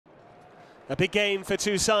A big game for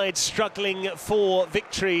two sides struggling for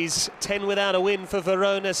victories. 10 without a win for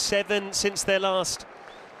Verona, 7 since their last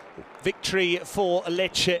victory for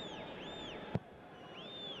Lecce.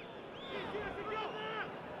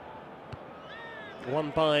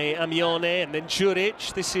 Won by Amione and then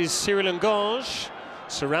Juric. This is Cyril Ngonge,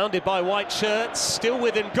 surrounded by white shirts, still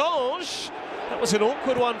with Ngonge. That was an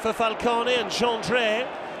awkward one for Falcone, and Gendré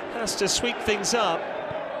has to sweep things up.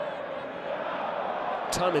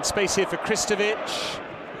 Time and space here for Kristovic.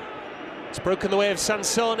 It's broken the way of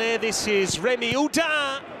Sansone. This is Rémi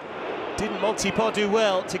Oudin. Didn't Montipò do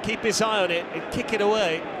well to keep his eye on it and kick it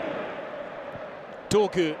away?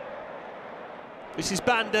 Dorgu. This is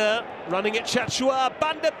Banda running at Chachua.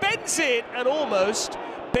 Banda bends it and almost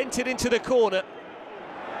bent it into the corner.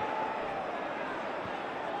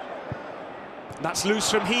 That's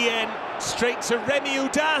loose from Hien, straight to Rémi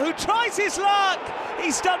Oudin, who tries his luck.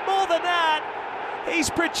 He's done more than that.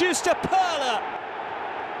 He's produced a perler.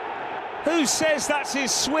 Who says that's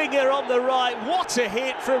his swinger on the right? What a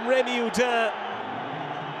hit from Rémi Oudin.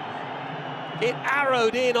 It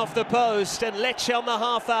arrowed in off the post, and Lecce on the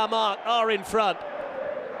half-hour mark are in front.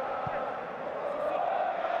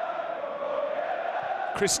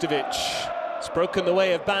 Kristovic has broken the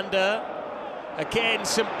way of Banda. Again,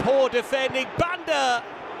 some poor defending. Banda!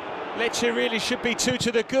 Lecce really should be 2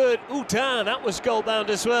 to the good. Oudin, that was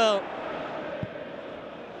goal-bound as well.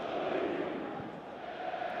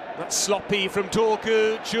 That's sloppy from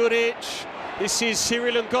Dorgu. Juric. This is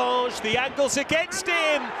Cyril Ngonge. The angle's against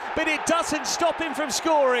him, but it doesn't stop him from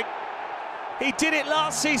scoring. He did it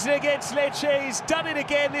last season against Lecce. He's done it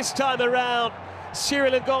again this time around.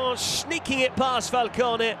 Cyril Ngonge sneaking it past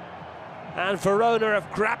Falcone. And Verona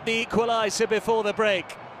have grabbed the equaliser before the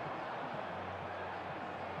break.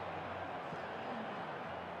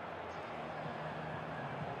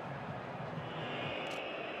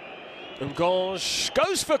 Ngonge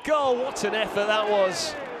goes for goal. What an effort that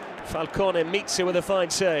was. Falcone meets it with a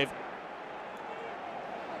fine save.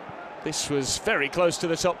 This was very close to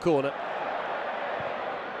the top corner.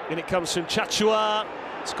 And it comes from Chachua.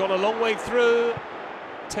 It's gone a long way through.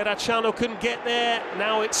 Terracciano couldn't get there.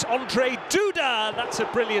 Now it's Andre Duda. That's a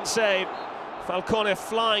brilliant save. Falcone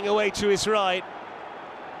flying away to his right.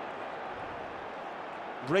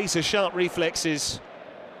 Razor-sharp reflexes.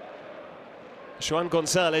 Joan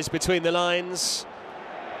Gonzalez between the lines.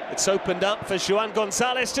 It's opened up for Joan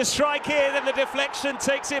Gonzalez to strike here, then the deflection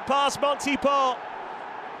takes it past Montipò.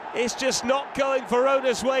 It's just not going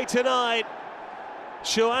Verona's way tonight.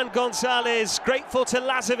 Joan Gonzalez grateful to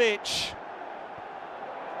Lazovic.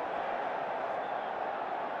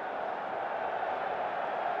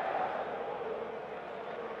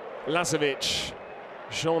 Lazovic.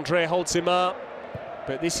 Gendré holds him up.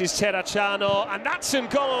 But this is Terracciano, and that's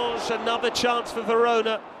Ngonge, another chance for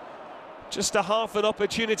Verona. Just a half an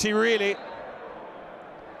opportunity, really.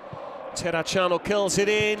 Terracciano kills it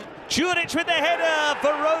in. Juric with the header.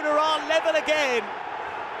 Verona are level again.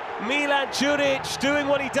 Milan Juric doing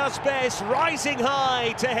what he does best, rising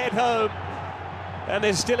high to head home. And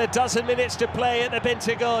there's still a dozen minutes to play at the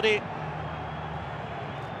Bentegodi.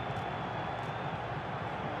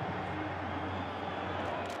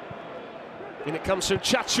 And it comes from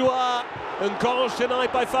Chachua. Ngonge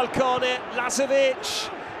denied by Falcone.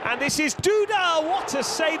 Lazovic. And this is Duda. What a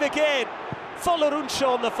save again. Foloruncio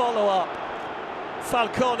on the follow-up.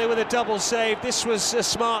 Falcone with a double save. This was a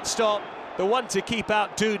smart stop. The one to keep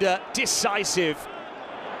out Duda. Decisive.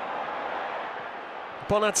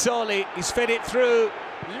 Bonazzoli, he's fed it through.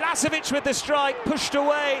 Lazovic with the strike. Pushed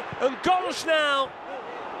away. Ngonge now.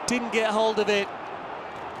 Didn't get hold of it.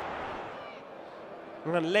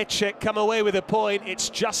 And Lecce come away with a point. It's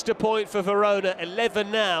just a point for Verona, 11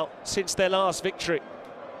 now since their last victory.